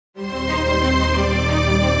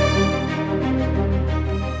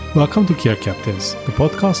Welcome to Care Captains, the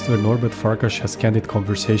podcast where Norbert Farkas has candid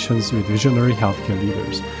conversations with visionary healthcare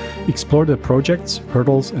leaders. Explore their projects,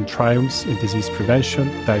 hurdles, and triumphs in disease prevention,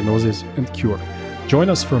 diagnosis, and cure. Join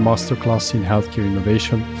us for a masterclass in healthcare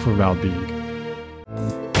innovation for well-being.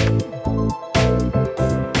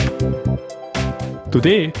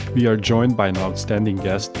 Today, we are joined by an outstanding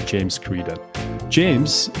guest, James Creeden.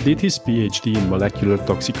 James did his Ph.D. in molecular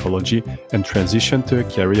toxicology and transitioned to a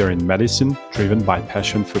career in medicine driven by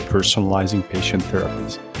passion for personalizing patient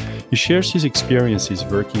therapies. He shares his experiences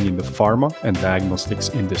working in the pharma and diagnostics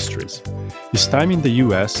industries. His time in the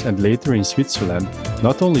US and later in Switzerland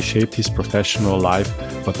not only shaped his professional life,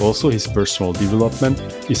 but also his personal development,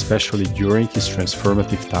 especially during his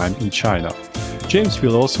transformative time in China. James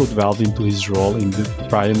will also delve into his role in the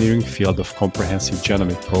pioneering field of comprehensive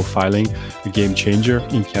genomic profiling, a game changer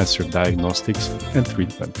in cancer diagnostics and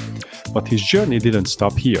treatment. But his journey didn't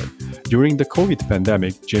stop here. During the COVID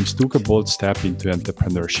pandemic, James took a bold step into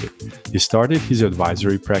entrepreneurship. He started his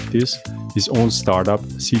advisory practice, his own startup,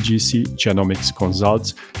 CGC Genomics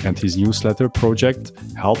Consults, and his newsletter project,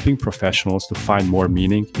 helping professionals to find more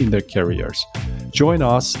meaning in their careers. Join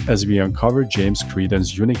us as we uncover James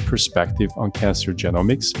Creeden's unique perspective on cancer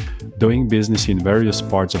genomics, doing business in various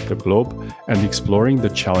parts of the globe, and exploring the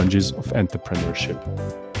challenges of entrepreneurship.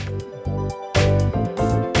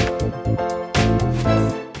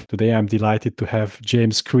 Today, I'm delighted to have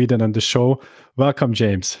James Creeden on the show. Welcome,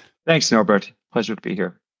 James. Thanks, Norbert. Pleasure to be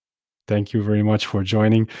here. Thank you very much for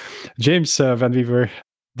joining. James, when we were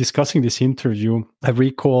discussing this interview, I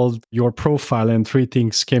recalled your profile and three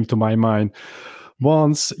things came to my mind.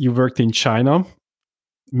 Once, you worked in China,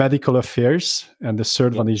 medical affairs, and the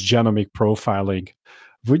third one is genomic profiling.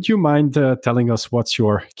 Would you mind telling us what's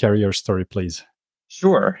your career story, please?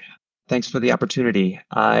 Sure. Thanks for the opportunity.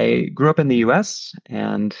 I grew up in the US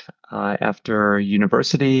and after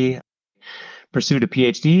university, pursued a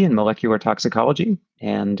Ph.D. in molecular toxicology.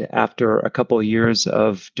 And after a couple of years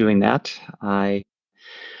of doing that, I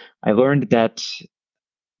learned that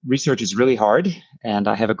research is really hard, and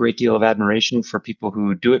I have a great deal of admiration for people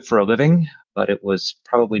who do it for a living, but it was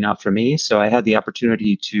probably not for me. So I had the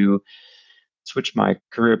opportunity to switch my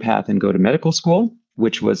career path and go to medical school,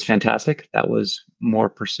 which was fantastic. That was more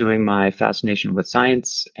pursuing my fascination with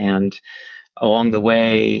science. And along the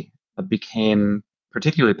way, I became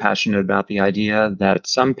particularly passionate about the idea that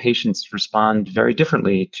some patients respond very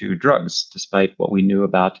differently to drugs, despite what we knew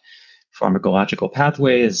about pharmacological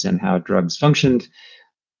pathways and how drugs functioned.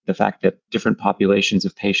 The fact that different populations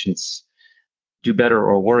of patients do better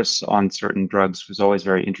or worse on certain drugs was always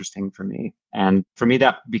very interesting for me. And for me,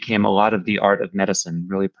 that became a lot of the art of medicine,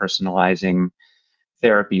 really personalizing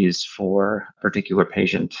therapies for a particular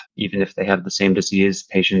patient. Even if they have the same disease,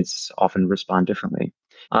 patients often respond differently.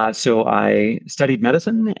 So I studied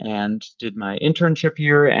medicine and did my internship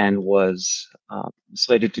here and was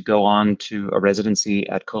slated to go on to a residency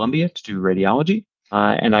at Columbia to do radiology.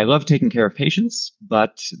 And I love taking care of patients,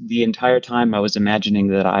 but the entire time I was imagining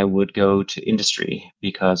that I would go to industry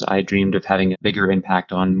because I dreamed of having a bigger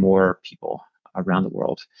impact on more people around the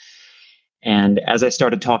world. And as I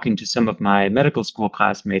started talking to some of my medical school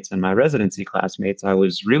classmates and my residency classmates, I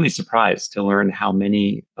was really surprised to learn how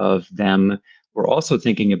many of them were also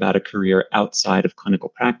thinking about a career outside of clinical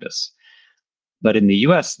practice. But in the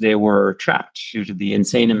US, they were trapped due to the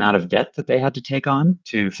insane amount of debt that they had to take on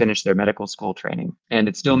to finish their medical school training. And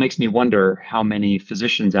it still makes me wonder how many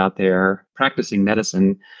physicians out there practicing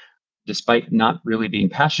medicine, despite not really being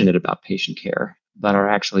passionate about patient care, but are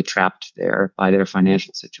actually trapped there by their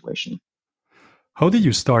financial situation. How did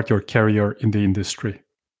you start your career in the industry?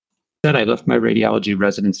 I left my radiology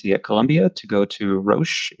residency at Columbia to go to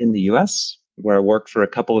Roche in the US, where I worked for a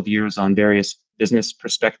couple of years on various business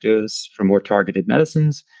perspectives for more targeted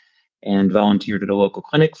medicines, and volunteered at a local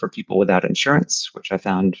clinic for people without insurance, which I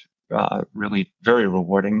found really very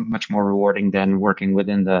rewarding, much more rewarding than working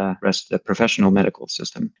within the rest of the professional medical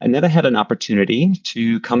system. And then I had an opportunity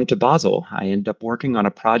to come to Basel. I ended up working on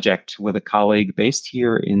a project with a colleague based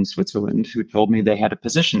here in Switzerland who told me they had a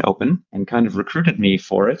position open and kind of recruited me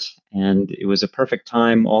for it. And it was a perfect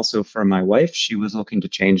time also for my wife. She was looking to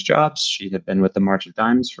change jobs. She had been with the March of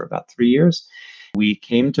Dimes for about 3 years. We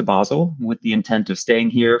came to Basel with the intent of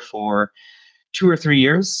staying here for 2 or 3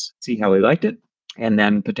 years, see how we liked it, and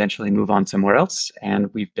then potentially move on somewhere else.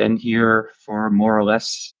 And we've been here for more or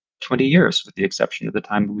less 20 years, with the exception of the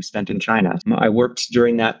time we spent in China. I worked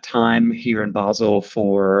during that time here in Basel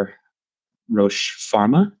for Roche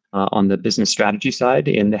Pharma on the business strategy side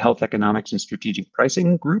in the health economics and strategic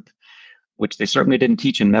pricing group, which they certainly didn't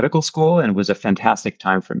teach in medical school, and was a fantastic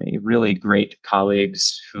time for me. Really great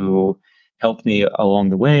colleagues who helped me along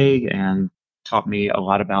the way and taught me a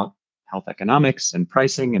lot about health economics and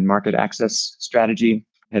pricing and market access strategy.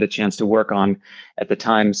 I had a chance to work on, at the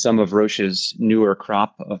time, some of Roche's newer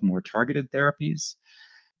crop of more targeted therapies.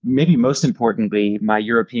 Maybe most importantly, my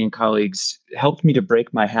European colleagues helped me to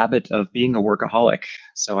break my habit of being a workaholic.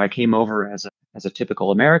 So I came over as a typical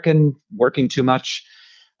American, working too much.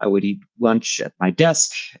 I would eat lunch at my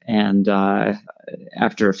desk. And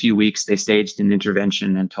after a few weeks, they staged an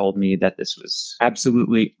intervention and told me that this was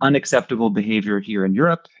absolutely unacceptable behavior here in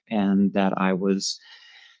Europe and that I was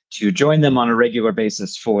to join them on a regular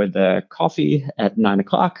basis for the coffee at 9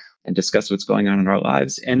 o'clock and discuss what's going on in our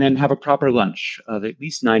lives, and then have a proper lunch of at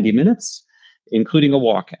least 90 minutes, including a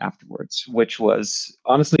walk afterwards, which was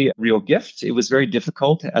honestly a real gift. It was very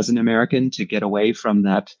difficult as an American to get away from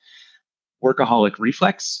that workaholic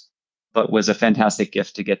reflex, but was a fantastic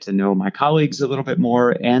gift to get to know my colleagues a little bit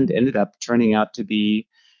more and ended up turning out to be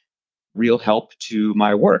real help to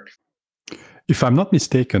my work. If I'm not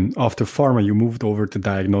mistaken, after pharma, you moved over to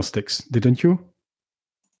diagnostics, didn't you?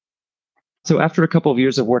 So after a couple of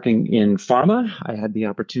years of working in pharma, I had the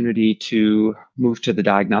opportunity to move to the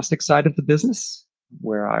diagnostic side of the business,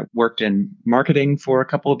 where I worked in marketing for a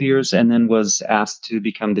couple of years and then was asked to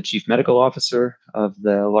become the chief medical officer of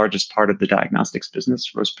the largest part of the diagnostics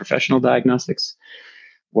business, Roche Professional Diagnostics,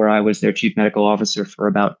 where I was their chief medical officer for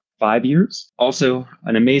about 5 years. Also,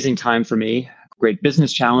 an amazing time for me. Great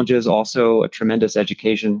business challenges, also a tremendous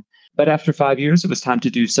education. But after 5 years, it was time to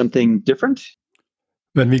do something different.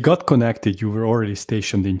 When we got connected, you were already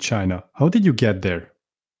stationed in China. How did you get there?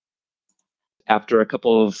 After a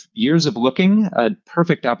couple of years of looking, a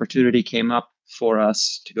perfect opportunity came up for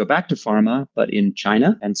us to go back to pharma, but in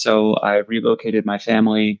China. And so I relocated my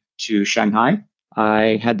family to Shanghai.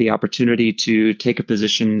 I had the opportunity to take a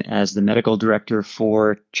position as the medical director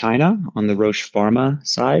for China on the Roche Pharma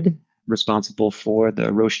side, responsible for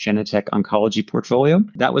the Roche Genentech oncology portfolio.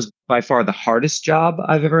 That was by far the hardest job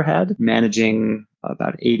I've ever had, managing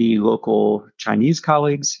about 80 local Chinese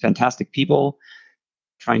colleagues, fantastic people,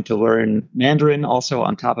 trying to learn Mandarin also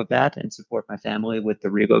on top of that and support my family with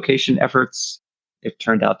the relocation efforts. It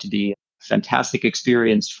turned out to be a fantastic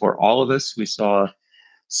experience for all of us. We saw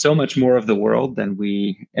so much more of the world than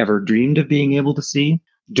we ever dreamed of being able to see.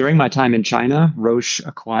 During my time in China, Roche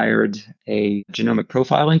acquired a genomic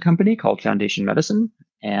profiling company called Foundation Medicine.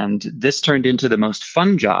 And this turned into the most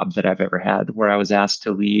fun job that I've ever had, where I was asked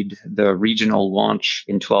to lead the regional launch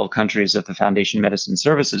in 12 countries of the Foundation Medicine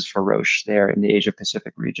services for Roche there in the Asia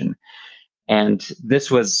Pacific region. And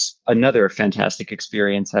this was another fantastic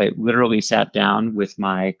experience. I literally sat down with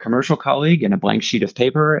my commercial colleague and a blank sheet of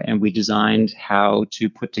paper, and we designed how to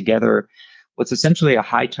put together what's essentially a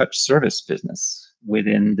high-touch service business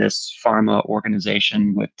within this pharma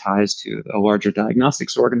organization with ties to a larger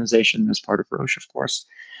diagnostics organization as part of Roche, of course.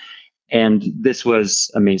 And this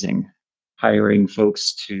was amazing, hiring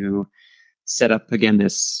folks to set up, again,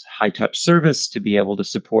 this high-touch service to be able to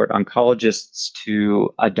support oncologists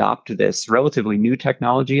to adopt this relatively new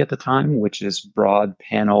technology at the time, which is broad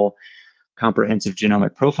panel comprehensive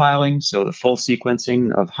genomic profiling. So the full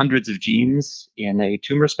sequencing of hundreds of genes in a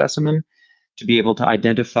tumor specimen to be able to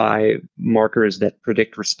identify markers that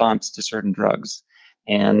predict response to certain drugs.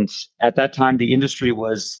 And at that time, the industry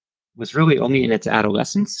was really only in its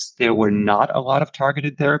adolescence. There were not a lot of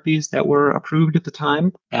targeted therapies that were approved at the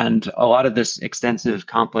time. And a lot of this extensive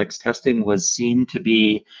complex testing was seen to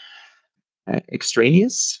be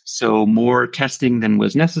extraneous. So more testing than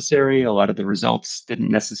was necessary. A lot of the results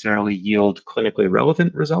didn't necessarily yield clinically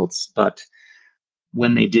relevant results, but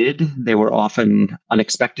when they did, they were often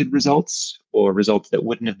unexpected results or results that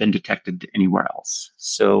wouldn't have been detected anywhere else.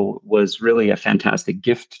 So it was really a fantastic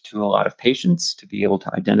gift to a lot of patients to be able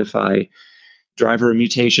to identify driver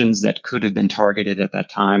mutations that could have been targeted at that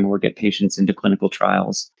time or get patients into clinical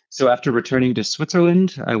trials. So after returning to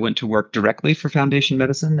Switzerland, I went to work directly for Foundation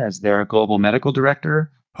Medicine as their global medical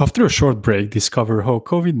director. After a short break, discover how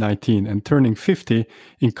COVID-19 and turning 50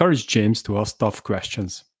 encouraged James to ask tough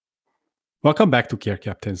questions. Welcome back to Care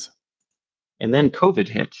Captains. And then COVID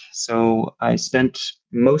hit. So I spent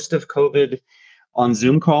most of COVID on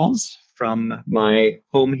Zoom calls from my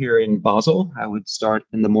home here in Basel. I would start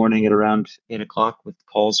in the morning at around 8 o'clock with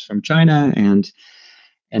calls from China and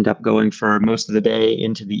end up going for most of the day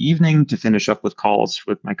into the evening to finish up with calls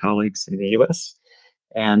with my colleagues in the US.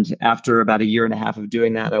 And after about a year and a half of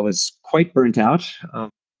doing that, I was quite burnt out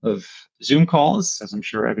of Zoom calls, as I'm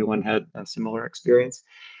sure everyone had a similar experience.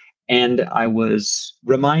 And I was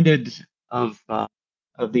reminded of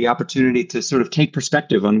the opportunity to sort of take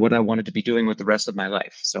perspective on what I wanted to be doing with the rest of my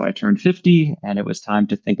life. So I turned 50, and it was time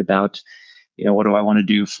to think about, what do I want to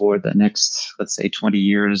do for the next, let's say, 20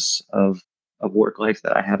 years of work life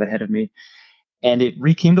that I have ahead of me. And it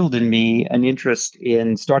rekindled in me an interest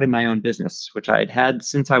in starting my own business, which I had had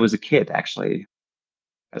since I was a kid, actually.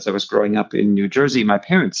 As I was growing up in New Jersey, my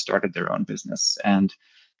parents started their own business. And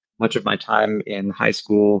much of my time in high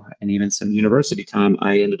school and even some university time,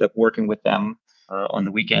 I ended up working with them on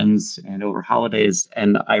the weekends and over holidays.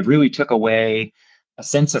 And I really took away a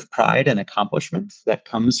sense of pride and accomplishment that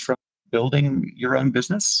comes from building your own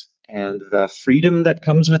business and the freedom that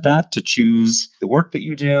comes with that to choose the work that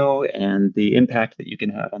you do and the impact that you can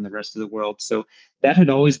have on the rest of the world. So that had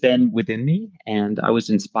always been within me. And I was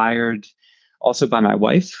inspired also by my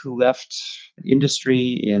wife, who left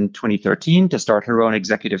industry in 2013 to start her own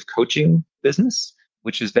executive coaching business,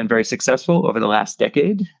 which has been very successful over the last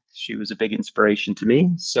decade. She was a big inspiration to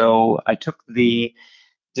me. So I took the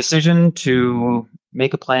decision to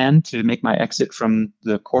make a plan to make my exit from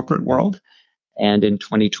the corporate world. And in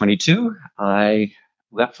 2022, I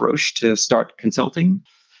left Roche to start consulting.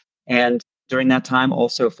 And during that time,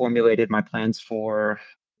 also formulated my plans for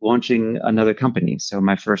launching another company. So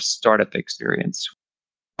my first startup experience.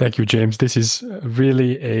 Thank you, James. This is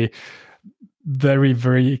really a very,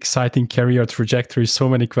 very exciting career trajectory. So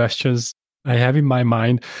many questions I have in my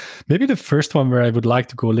mind. Maybe the first one where I would like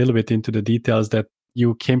to go a little bit into the details that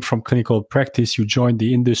you came from clinical practice, you joined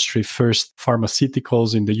the industry, first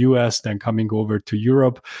pharmaceuticals in the US, then coming over to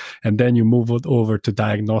Europe, and then you moved over to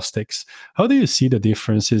diagnostics. How do you see the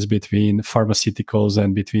differences between pharmaceuticals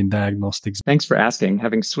and between diagnostics? Thanks for asking.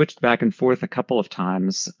 Having switched back and forth a couple of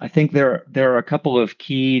times, I think there are a couple of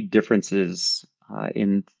key differences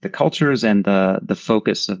in the cultures and the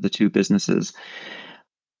focus of the two businesses.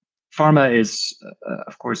 Pharma is,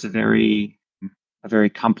 of course, a very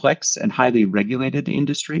complex and highly regulated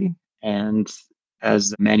industry. And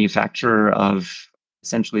as a manufacturer of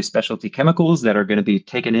essentially specialty chemicals that are going to be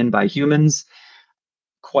taken in by humans,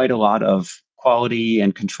 quite a lot of quality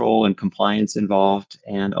and control and compliance involved,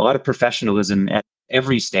 and a lot of professionalism at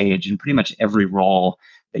every stage and pretty much every role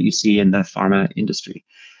that you see in the pharma industry.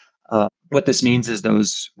 What this means is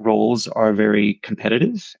those roles are very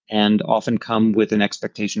competitive and often come with an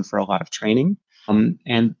expectation for a lot of training.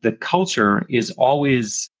 And the culture is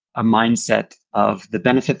always a mindset of the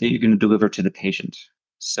benefit that you're going to deliver to the patient.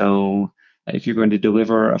 So if you're going to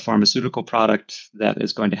deliver a pharmaceutical product that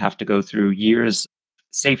is going to have to go through years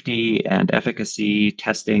safety and efficacy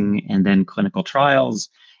testing and then clinical trials,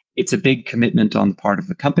 it's a big commitment on the part of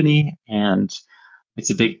the company, and it's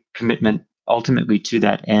a big commitment ultimately to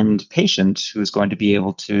that end patient who is going to be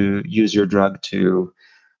able to use your drug to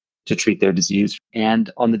treat their disease. And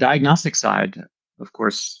on the diagnostic side, of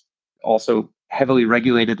course, also heavily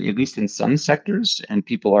regulated, at least in some sectors, and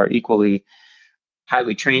people are equally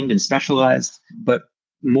highly trained and specialized, but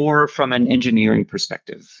more from an engineering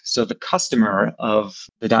perspective. So the customer of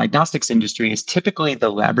the diagnostics industry is typically the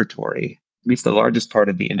laboratory. At least the largest part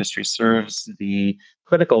of the industry serves the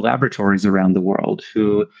clinical laboratories around the world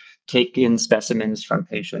who take in specimens from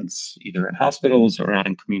patients, either in hospitals or out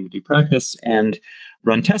in community practice, and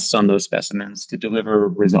run tests on those specimens to deliver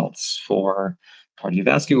results for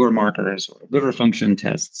cardiovascular markers or liver function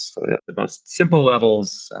tests for the most simple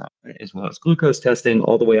levels, as well as glucose testing,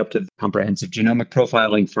 all the way up to comprehensive genomic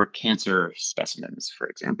profiling for cancer specimens, for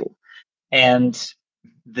example. And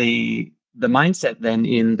the mindset then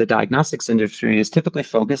in the diagnostics industry is typically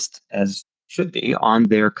focused, as should be, on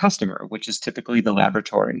their customer, which is typically the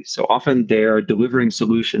laboratory. So often they're delivering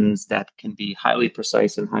solutions that can be highly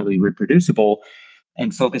precise and highly reproducible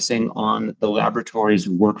and focusing on the laboratory's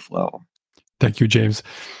workflow. Thank you, James.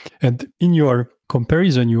 And in your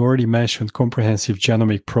comparison, you already mentioned comprehensive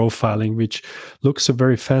genomic profiling, which looks a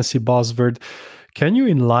very fancy buzzword. Can you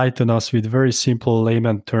enlighten us with very simple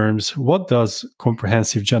layman terms? What does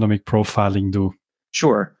comprehensive genomic profiling do?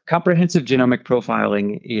 Sure. Comprehensive genomic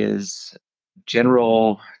profiling is a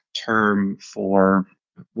general term for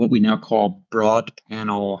what we now call broad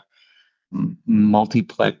panel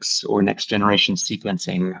multiplex or next generation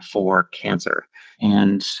sequencing for cancer.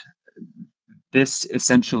 And this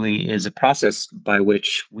essentially is a process by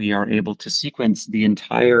which we are able to sequence the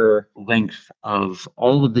entire length of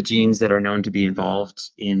all of the genes that are known to be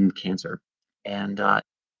involved in cancer. And an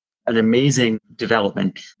amazing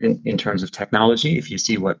development in terms of technology. If you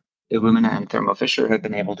see what Illumina and Thermo Fisher have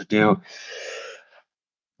been able to do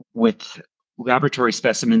with laboratory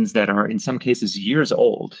specimens that are in some cases years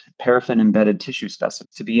old, paraffin-embedded tissue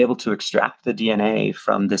specimens, to be able to extract the DNA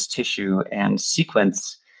from this tissue and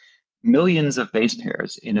sequence millions of base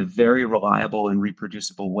pairs in a very reliable and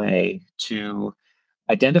reproducible way to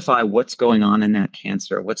identify what's going on in that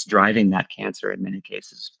cancer, what's driving that cancer in many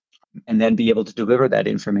cases. and then be able to deliver that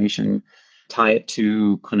information, tie it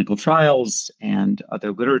to clinical trials and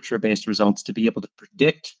other literature-based results to be able to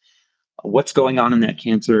predict what's going on in that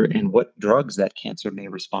cancer and what drugs that cancer may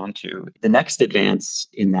respond to. The next advance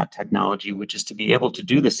in that technology, which is to be able to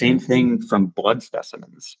do the same thing from blood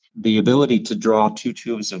specimens, the ability to draw 2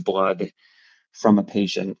 tubes of blood from a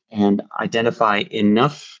patient and identify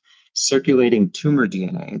enough circulating tumor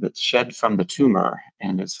DNA that's shed from the tumor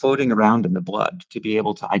and is floating around in the blood to be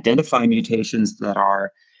able to identify mutations that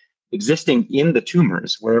are existing in the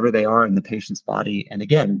tumors, wherever they are in the patient's body, and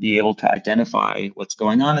again, be able to identify what's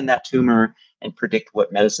going on in that tumor and predict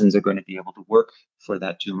what medicines are going to be able to work for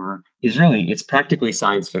that tumor it's practically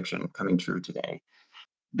science fiction coming true today.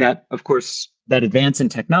 That, of course, that advance in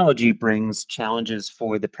technology brings challenges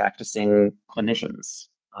for the practicing clinicians,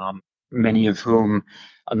 many of whom,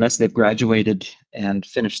 unless they've graduated and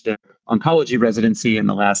finished their oncology residency in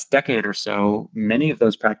the last decade or so, many of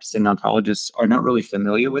those practicing oncologists are not really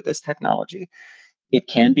familiar with this technology. It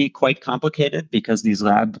can be quite complicated because these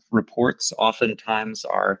lab reports oftentimes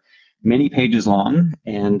are many pages long,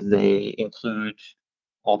 and they include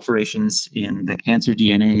alterations in the cancer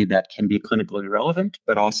DNA that can be clinically relevant,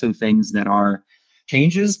 but also things that are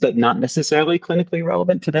changes but not necessarily clinically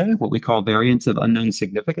relevant today, what we call variants of unknown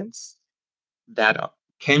significance, that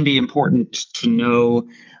can be important to know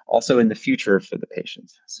also in the future for the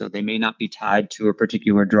patient. So they may not be tied to a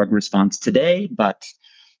particular drug response today, but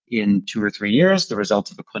in 2 or 3 years, the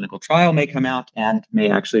results of a clinical trial may come out and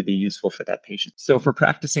may actually be useful for that patient. So for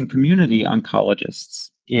practicing community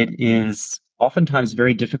oncologists, it is oftentimes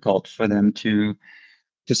very difficult for them to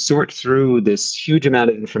sort through this huge amount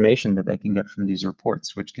of information that they can get from these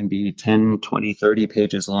reports, which can be 10, 20, 30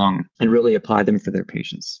 pages long, and really apply them for their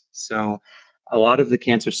patients. So a lot of the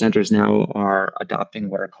cancer centers now are adopting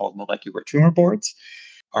what are called molecular tumor boards.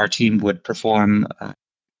 Our team would perform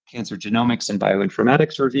cancer genomics and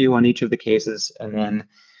bioinformatics review on each of the cases, and then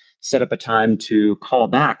set up a time to call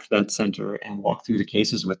back that center and walk through the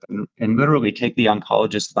cases with them and literally take the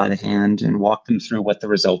oncologist by the hand and walk them through what the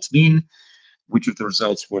results mean, which of the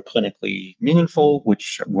results were clinically meaningful,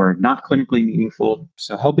 which were not clinically meaningful.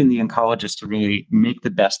 So helping the oncologist to really make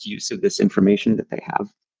the best use of this information that they have.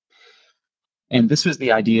 And this was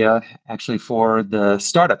the idea actually for the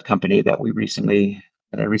startup company that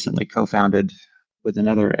I recently co-founded with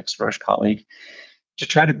another ex-Roche colleague, to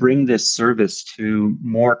try to bring this service to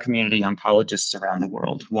more community oncologists around the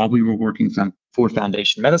world. While we were working for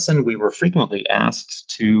Foundation Medicine, we were frequently asked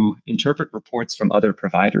to interpret reports from other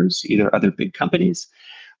providers, either other big companies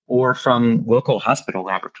or from local hospital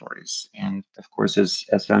laboratories. And of course, as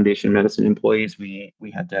Foundation Medicine employees, we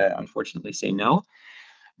had to unfortunately say no.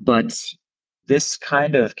 But this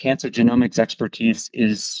kind of cancer genomics expertise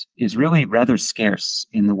is really rather scarce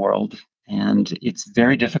in the world. And it's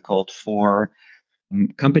very difficult for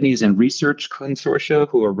companies and research consortia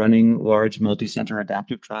who are running large multi-center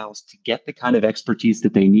adaptive trials to get the kind of expertise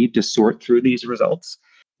that they need to sort through these results.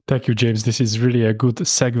 Thank you, James. This is really a good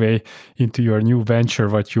segue into your new venture,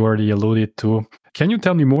 what you already alluded to. Can you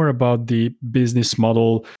tell me more about the business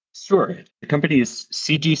model? Sure. The company is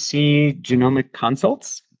CGC Genomics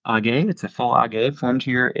Consults, AG. It's a full AG formed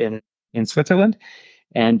here in Switzerland.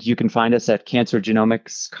 And you can find us at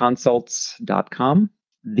cancergenomicsconsults.com.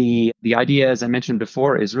 The idea, as I mentioned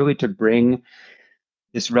before, is really to bring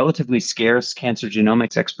this relatively scarce cancer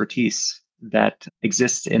genomics expertise that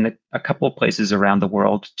exists in a couple of places around the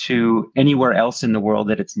world to anywhere else in the world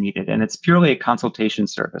that it's needed. And it's purely a consultation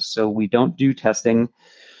service. So we don't do testing.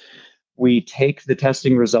 We take the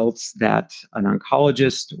testing results that an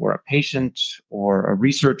oncologist or a patient or a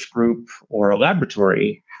research group or a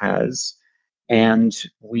laboratory has, and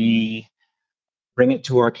we bring it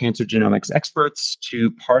to our cancer genomics experts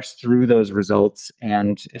to parse through those results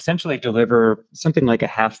and essentially deliver something like a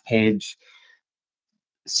half-page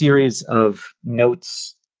series of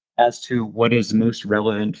notes as to what is most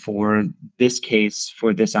relevant for this case,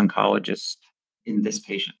 for this oncologist in this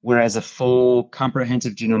patient. Whereas a full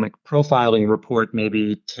comprehensive genomic profiling report,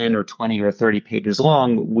 maybe 10 or 20 or 30 pages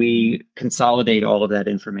long, we consolidate all of that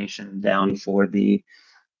information down for the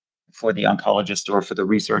oncologist or for the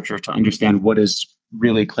researcher to understand what is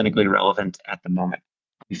really clinically relevant at the moment.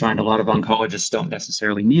 We find a lot of oncologists don't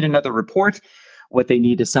necessarily need another report. What they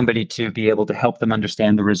need is somebody to be able to help them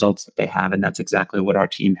understand the results that they have, and that's exactly what our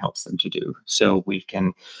team helps them to do. So we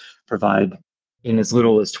can provide, in as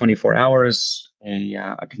little as 24 hours,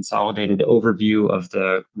 a consolidated overview of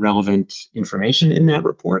the relevant information in that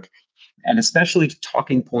report, and especially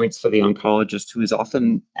talking points for the oncologist who is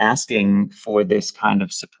often asking for this kind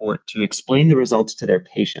of support to explain the results to their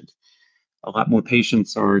patient. A lot more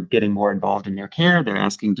patients are getting more involved in their care. They're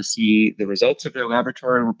asking to see the results of their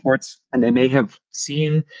laboratory reports, and they may have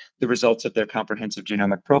seen the results of their comprehensive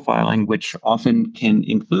genomic profiling, which often can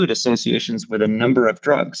include associations with a number of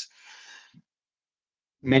drugs.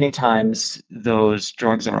 Many times those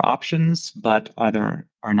drugs are options, but either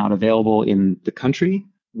are not available in the country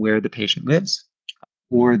where the patient lives,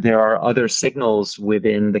 or there are other signals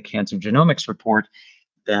within the cancer genomics report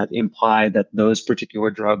that imply that those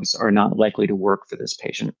particular drugs are not likely to work for this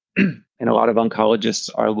patient. And a lot of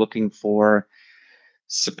oncologists are looking for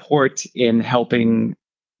support in helping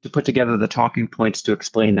to put together the talking points to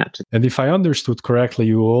explain that. And if I understood correctly,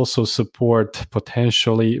 you also support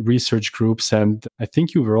potentially research groups, and I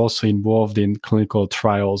think you were also involved in clinical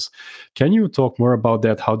trials. Can you talk more about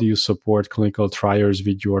that? How do you support clinical trials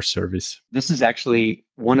with your service? This is actually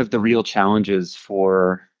one of the real challenges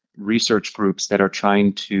for research groups that are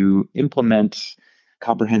trying to implement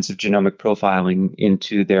comprehensive genomic profiling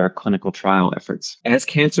into their clinical trial efforts. As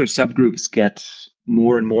cancer subgroups get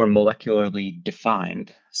more and more molecularly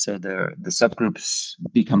defined, so the subgroups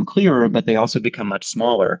become clearer, but they also become much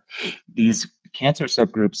smaller. These cancer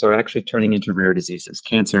subgroups are actually turning into rare diseases.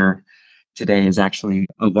 Cancer today is actually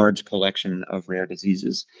a large collection of rare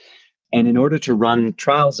diseases. And in order to run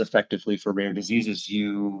trials effectively for rare diseases,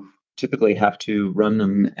 you typically have to run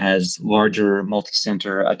them as larger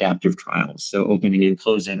multi-center adaptive trials. So opening and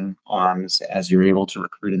closing arms as you're able to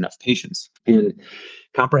recruit enough patients. And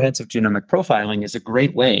comprehensive genomic profiling is a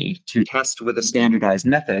great way to test with a standardized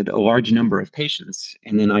method a large number of patients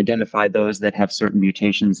and then identify those that have certain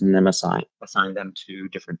mutations and then assign them to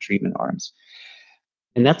different treatment arms.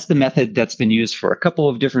 And that's the method that's been used for a couple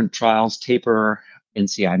of different trials, TAPER,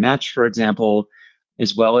 NCI Match, for example,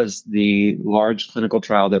 as well as the large clinical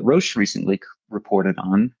trial that Roche recently reported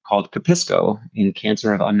on called CAPISCO in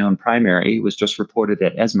cancer of unknown primary. It was just reported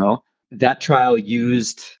at ESMO. That trial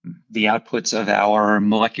used the outputs of our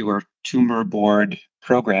molecular tumor board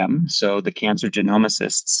program. So the cancer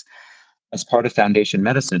genomicists, as part of Foundation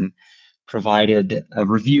Medicine, provided a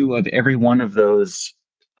review of every one of those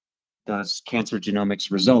cancer genomics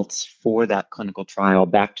results for that clinical trial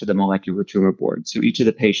back to the molecular tumor board. So each of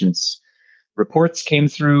the patients' reports came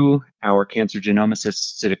through. Our cancer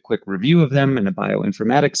genomicists did a quick review of them and a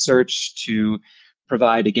bioinformatics search to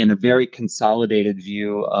provide, again, a very consolidated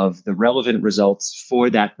view of the relevant results for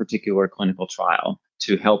that particular clinical trial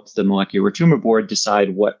to help the molecular tumor board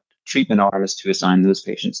decide what treatment arms to assign those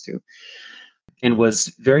patients to. And was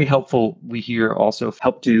very helpful. We here also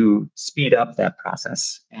helped to speed up that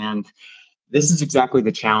process. And this is exactly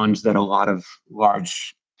the challenge that a lot of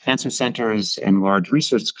large cancer centers and large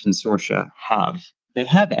research consortia have. They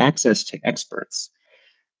have access to experts.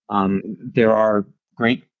 There are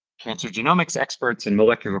great cancer genomics experts and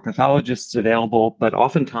molecular pathologists available, but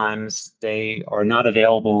oftentimes they are not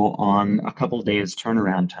available on a couple of days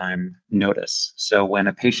turnaround time notice. So when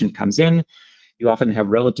a patient comes in, you often have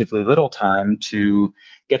relatively little time to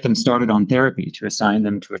get them started on therapy, to assign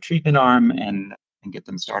them to a treatment arm and get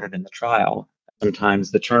them started in the trial.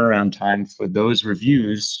 Sometimes the turnaround time for those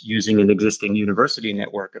reviews using an existing university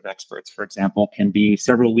network of experts, for example, can be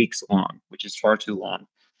several weeks long, which is far too long.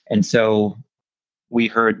 And so we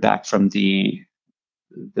heard back from the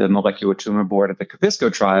molecular tumor board of the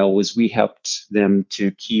CAPISCO trial was we helped them to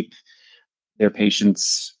keep their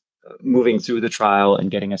patients moving through the trial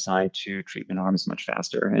and getting assigned to treatment arms much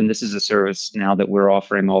faster. And this is a service now that we're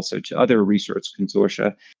offering also to other research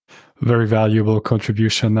consortia. Very valuable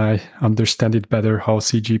contribution. I understand it better how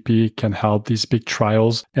CGP can help these big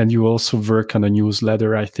trials. And you also work on a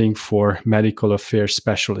newsletter, I think, for medical affairs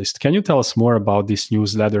specialists. Can you tell us more about this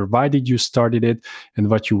newsletter? Why did you start it and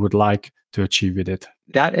what you would like to achieve with it?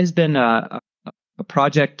 That has been a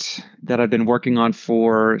project that I've been working on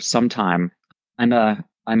for some time.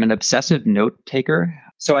 I'm an obsessive note taker.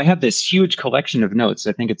 So I have this huge collection of notes.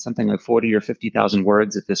 I think it's something like 40 or 50,000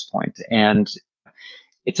 words at this point. And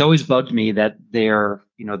it's always bugged me that they're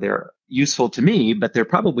useful to me, but they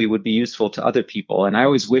probably would be useful to other people. And I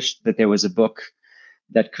always wished that there was a book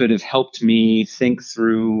that could have helped me think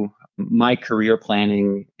through my career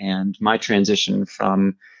planning and my transition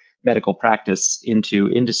from medical practice into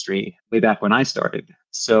industry way back when I started.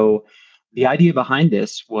 So the idea behind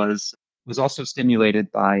this was also stimulated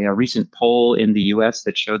by a recent poll in the US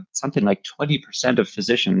that showed something like 20% of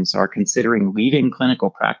physicians are considering leaving clinical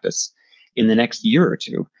practice in the next year or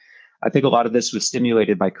two. I think a lot of this was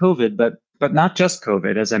stimulated by COVID, but not just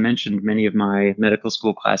COVID. As I mentioned, many of my medical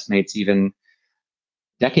school classmates, even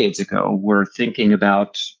decades ago, were thinking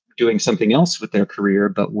about doing something else with their career,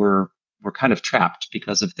 but were kind of trapped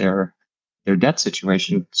because of their debt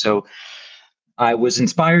situation. So I was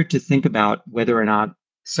inspired to think about whether or not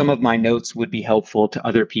some of my notes would be helpful to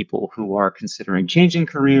other people who are considering changing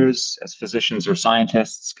careers as physicians or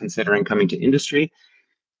scientists, considering coming to industry,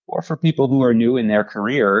 or for people who are new in their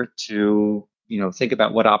career to, think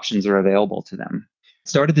about what options are available to them.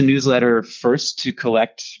 Started the newsletter first to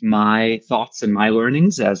collect my thoughts and my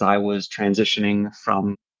learnings as I was transitioning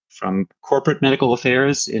from corporate medical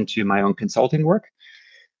affairs into my own consulting work.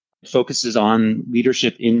 It focuses on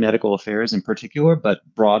leadership in medical affairs in particular, but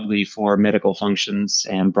broadly for medical functions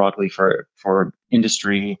and broadly for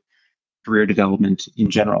industry, career development in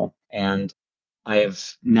general. And I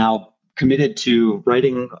have now committed to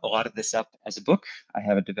writing a lot of this up as a book. I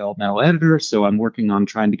have a developmental editor, so I'm working on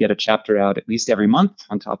trying to get a chapter out at least every month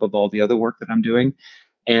on top of all the other work that I'm doing.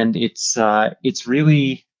 And it's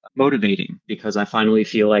really motivating because I finally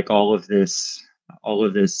feel like all of this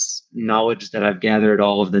knowledge that I've gathered,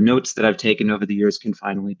 all of the notes that I've taken over the years can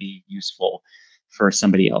finally be useful for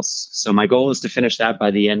somebody else. So my goal is to finish that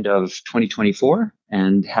by the end of 2024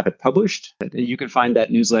 and have it published. You can find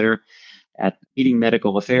that newsletter at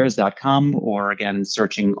leadingmedicalaffairs.com or again,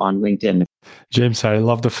 searching on LinkedIn. James, I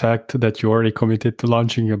love the fact that you already committed to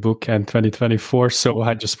launching a book in 2024. So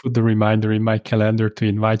I just put the reminder in my calendar to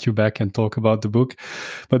invite you back and talk about the book.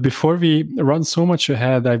 But before we run so much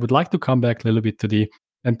ahead, I would like to come back a little bit to the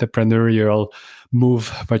entrepreneurial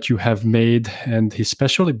move that you have made, and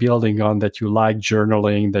especially building on that you like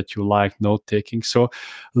journaling, that you like note taking. So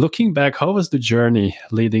looking back, how was the journey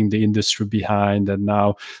leading the industry behind and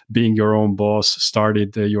now being your own boss,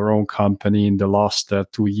 started your own company in the last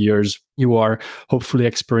 2 years? You are hopefully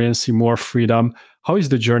experiencing more freedom. How is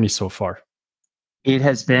the journey so far? It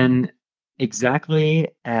has been exactly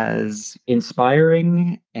as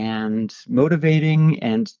inspiring and motivating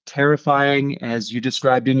and terrifying as you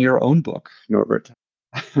described in your own book, Norbert.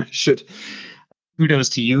 Should kudos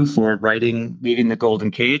to you for writing Leaving the Golden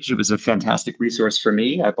Cage. It was a fantastic resource for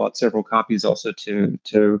me. I bought several copies also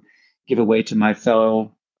to give away to my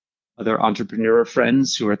fellow other entrepreneur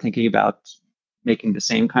friends who are thinking about making the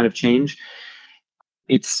same kind of change.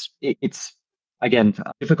 It's again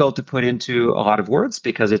difficult to put into a lot of words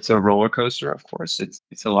because it's a roller coaster. Of course,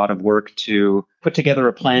 it's a lot of work to put together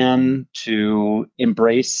a plan, to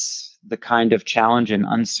embrace the kind of challenge and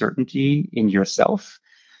uncertainty in yourself,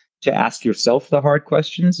 to ask yourself the hard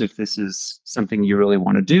questions if this is something you really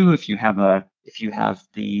want to do, if you have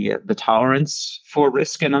the tolerance for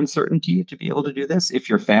risk and uncertainty to be able to do this, if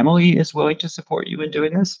your family is willing to support you in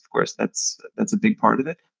doing this. Of course, that's a big part of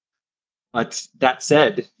it. But that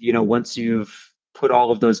said, once you've put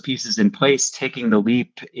all of those pieces in place, taking the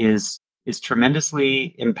leap is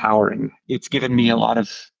tremendously empowering. It's given me a lot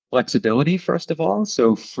of flexibility, first of all.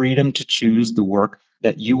 So freedom to choose the work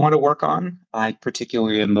that you want to work on. I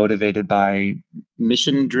particularly am motivated by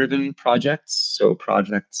mission-driven projects. So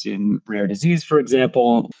projects in rare disease, for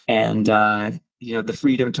example, and the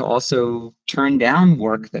freedom to also turn down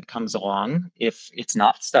work that comes along if it's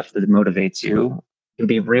not stuff that motivates you can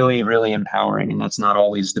be really, really empowering. And that's not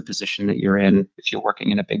always the position that you're in. If you're working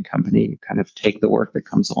in a big company, you kind of take the work that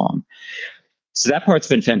comes along. So that part's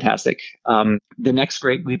been fantastic. The next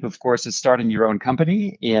great leap, of course, is starting your own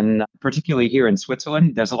company, particularly here in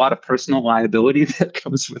Switzerland. There's a lot of personal liability that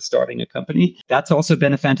comes with starting a company. That's also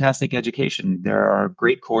been a fantastic education. There are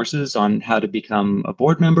great courses on how to become a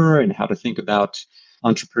board member and how to think about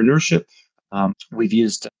entrepreneurship. We've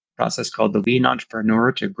used process called the Lean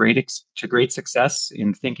Entrepreneur to great success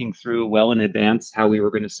in thinking through well in advance how we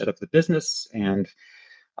were going to set up the business and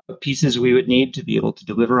pieces we would need to be able to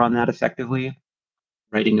deliver on that effectively.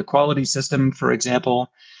 Writing a quality system, for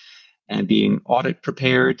example, and being audit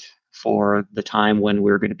prepared for the time when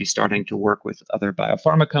we're going to be starting to work with other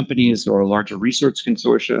biopharma companies or larger research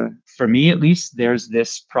consortia. For me, at least, there's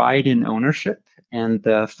this pride in ownership and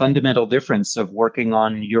the fundamental difference of working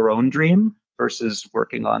on your own dream versus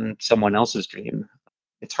working on someone else's dream.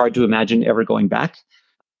 It's hard to imagine ever going back.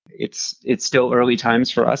 It's still early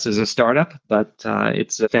times for us as a startup, but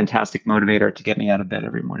it's a fantastic motivator to get me out of bed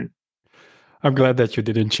every morning. I'm glad that you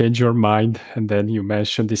didn't change your mind. And then you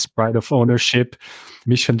mentioned this pride of ownership,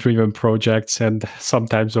 mission-driven projects, and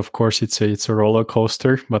sometimes, of course, it's a roller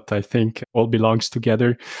coaster. But I think all belongs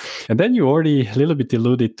together. And then you already a little bit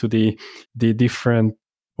alluded to the different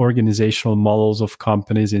organizational models of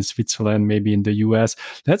companies in Switzerland, maybe in the US.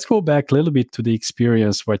 Let's go back a little bit to the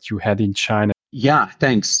experience what you had in China. Yeah,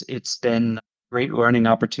 thanks. It's been a great learning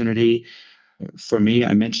opportunity for me.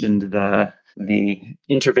 I mentioned the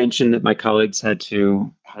intervention that my colleagues had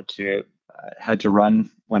to run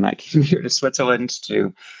when I came here to Switzerland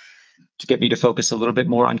to get me to focus a little bit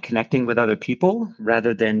more on connecting with other people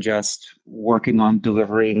rather than just working on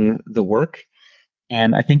delivering the work.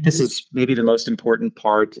 And I think this is maybe the most important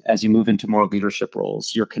part as you move into more leadership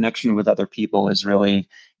roles. Your connection with other people is really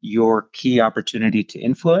your key opportunity to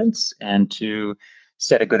influence and to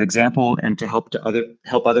set a good example and to help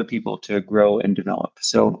other people to grow and develop.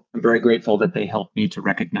 So I'm very grateful that they helped me to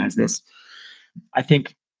recognize this. I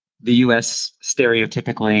think the US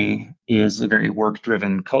stereotypically is a very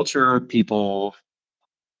work-driven culture. People's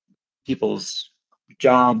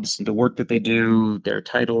jobs, the work that they do, their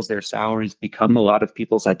titles, their salaries become a lot of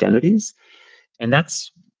people's identities. And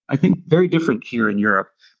that's, I think, very different here in Europe.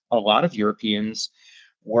 A lot of Europeans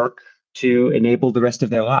work to enable the rest of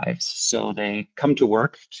their lives. So they come to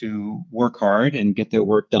work hard and get their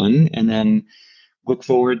work done, and then look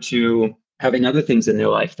forward to having other things in their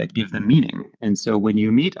life that give them meaning. And so when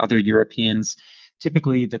you meet other Europeans,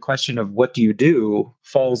 typically the question of what do you do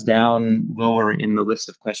falls down lower in the list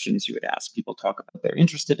of questions you would ask. People talk about what they're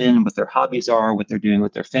interested in, what their hobbies are, what they're doing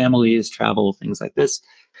with their families, travel, things like this.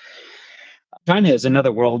 China is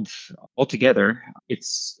another world altogether.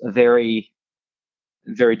 It's a very,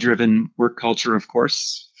 very driven work culture, of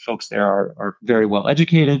course. Folks there are very well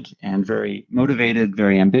educated and very motivated,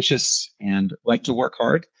 very ambitious, and like to work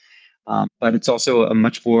hard. But it's also a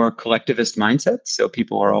much more collectivist mindset. So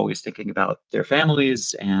people are always thinking about their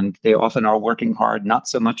families, and they often are working hard, not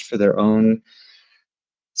so much for their own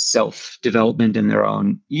self-development and their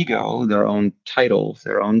own ego, their own title,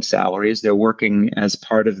 their own salaries. They're working as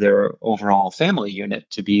part of their overall family unit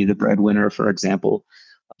to be the breadwinner, for example,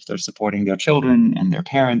 if they're supporting their children and their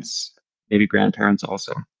parents, maybe grandparents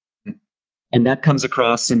also. And that comes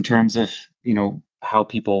across in terms of, how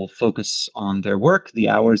people focus on their work, the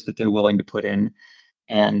hours that they're willing to put in.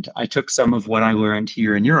 And I took some of what I learned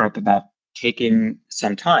here in Europe about taking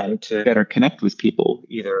some time to better connect with people,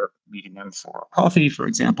 either meeting them for coffee, for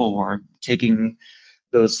example, or taking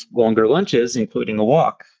those longer lunches, including a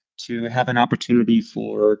walk, to have an opportunity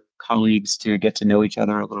for colleagues to get to know each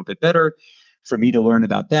other a little bit better, for me to learn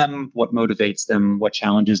about them, what motivates them, what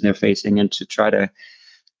challenges they're facing, and to try to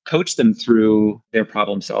coach them through their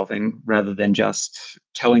problem solving rather than just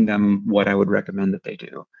telling them what I would recommend that they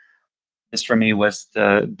do. This for me was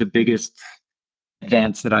the biggest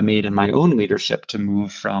advance that I made in my own leadership, to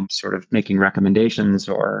move from sort of making recommendations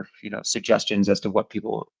or suggestions as to what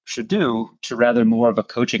people should do to rather more of a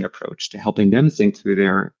coaching approach to helping them think through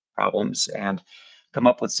their problems and come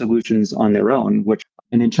up with solutions on their own.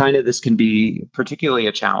 And in China, this can be particularly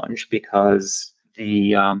a challenge because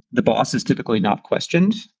the boss is typically not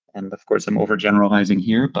questioned. And of course, I'm overgeneralizing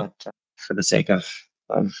here, but for the sake of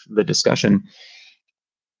the discussion,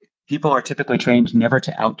 people are typically trained never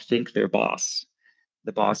to outthink their boss.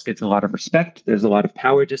 The boss gets a lot of respect. There's a lot of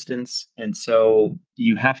power distance. And so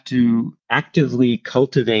you have to actively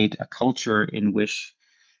cultivate a culture in which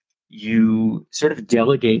you sort of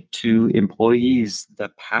delegate to employees the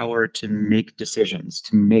power to make decisions,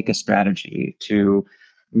 to make a strategy, to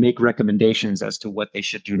make recommendations as to what they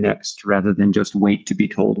should do next, rather than just wait to be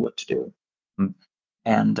told what to do.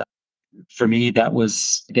 And for me, that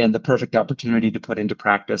was, again, the perfect opportunity to put into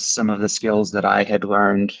practice some of the skills that I had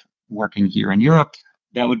learned working here in Europe.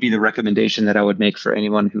 That would be the recommendation that I would make for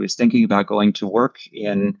anyone who is thinking about going to work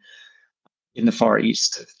in the Far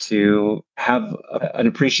East, to have an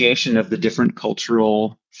appreciation of the different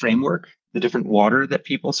cultural framework, the different water that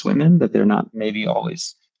people swim in that they're not maybe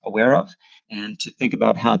always aware of, and to think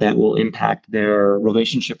about how that will impact their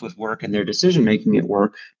relationship with work and their decision making at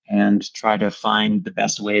work, and try to find the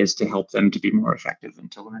best ways to help them to be more effective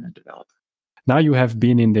and to learn and develop. Now you have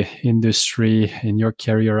been in the industry in your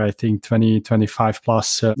career, I think 20, 25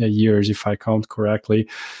 plus years, if I count correctly.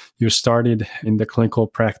 You started in the clinical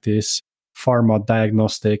practice, pharma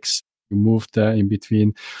diagnostics. You moved in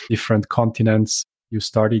between different continents. You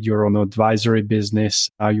started your own advisory business,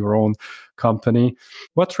 your own company.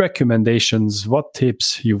 What recommendations, what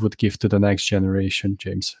tips you would give to the next generation,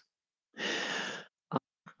 James?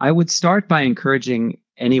 I would start by encouraging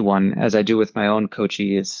anyone, as I do with my own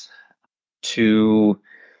coachees, to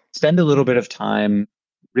spend a little bit of time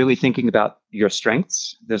really thinking about your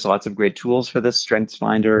strengths. There's lots of great tools for this. Strengths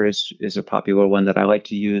Finder is a popular one that I like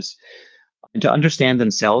to use. And to understand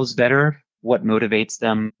themselves better, what motivates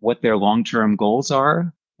them, what their long-term goals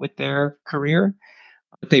are with their career,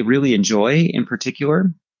 what they really enjoy in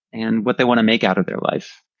particular, and what they want to make out of their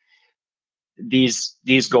life. These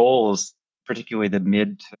goals, particularly the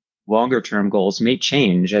mid to longer term goals, may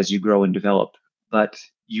change as you grow and develop, but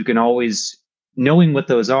you can always, knowing what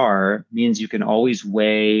those are means you can always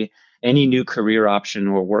weigh any new career option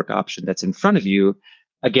or work option that's in front of you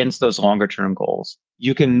against those longer term goals.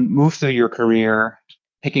 You can move through your career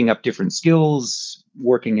picking up different skills,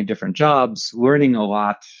 working in different jobs, learning a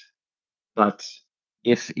lot, but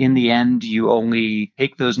If in the end you only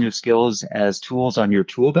take those new skills as tools on your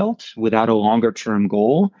tool belt without a longer term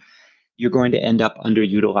goal, you're going to end up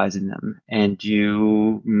underutilizing them, and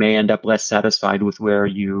you may end up less satisfied with where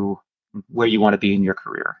you want to be in your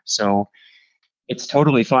career. So it's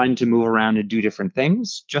totally fine to move around and do different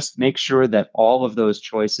things. Just make sure that all of those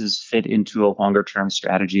choices fit into a longer term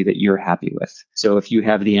strategy that you're happy with. So if you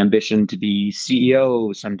have the ambition to be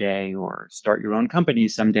CEO someday, or start your own company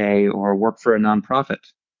someday, or work for a nonprofit,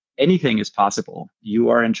 anything is possible. You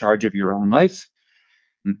are in charge of your own life.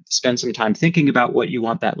 Spend some time thinking about what you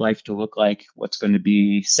want that life to look like, what's going to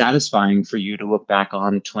be satisfying for you to look back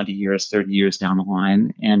on 20 years, 30 years down the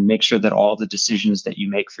line, and make sure that all the decisions that you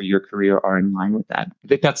make for your career are in line with that. I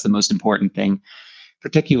think that's the most important thing,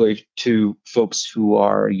 particularly to folks who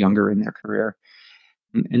are younger in their career.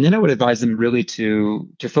 And then I would advise them really to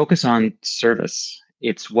focus on service.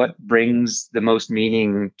 It's what brings the most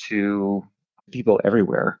meaning to people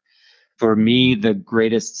everywhere. For me, the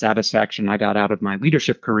greatest satisfaction I got out of my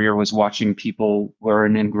leadership career was watching people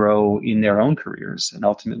learn and grow in their own careers and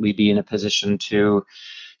ultimately be in a position to,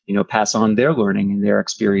 pass on their learning and their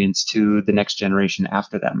experience to the next generation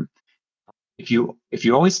after them. If you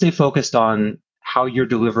always stay focused on how you're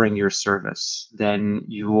delivering your service, then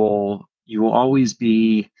you will always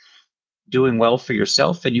be doing well for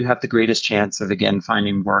yourself, and you have the greatest chance of, again,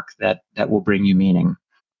 finding work that will bring you meaning.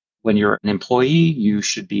 When you're an employee, you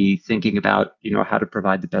should be thinking about, how to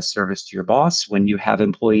provide the best service to your boss. When you have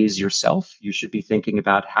employees yourself, you should be thinking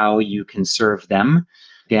about how you can serve them,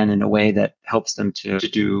 again, in a way that helps them to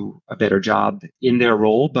do a better job in their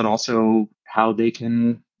role, but also how they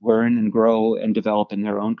can learn and grow and develop in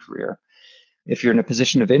their own career. If you're in a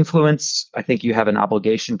position of influence, I think you have an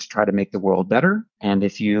obligation to try to make the world better. And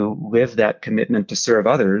if you live that commitment to serve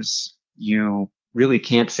others, you really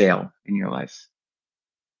can't fail in your life.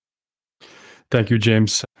 Thank you,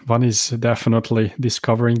 James. One is definitely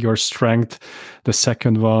discovering your strength. The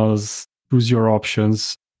second was choose your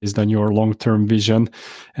options based on your long-term vision,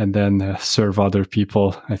 and then serve other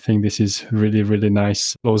people. I think this is really, really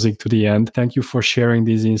nice closing to the end. Thank you for sharing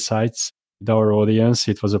these insights with our audience.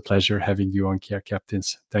 It was a pleasure having you on Care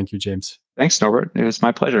Captains. Thank you, James. Thanks, Norbert. It was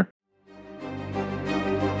my pleasure.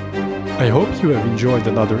 I hope you have enjoyed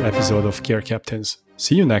another episode of Care Captains.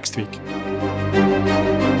 See you next week.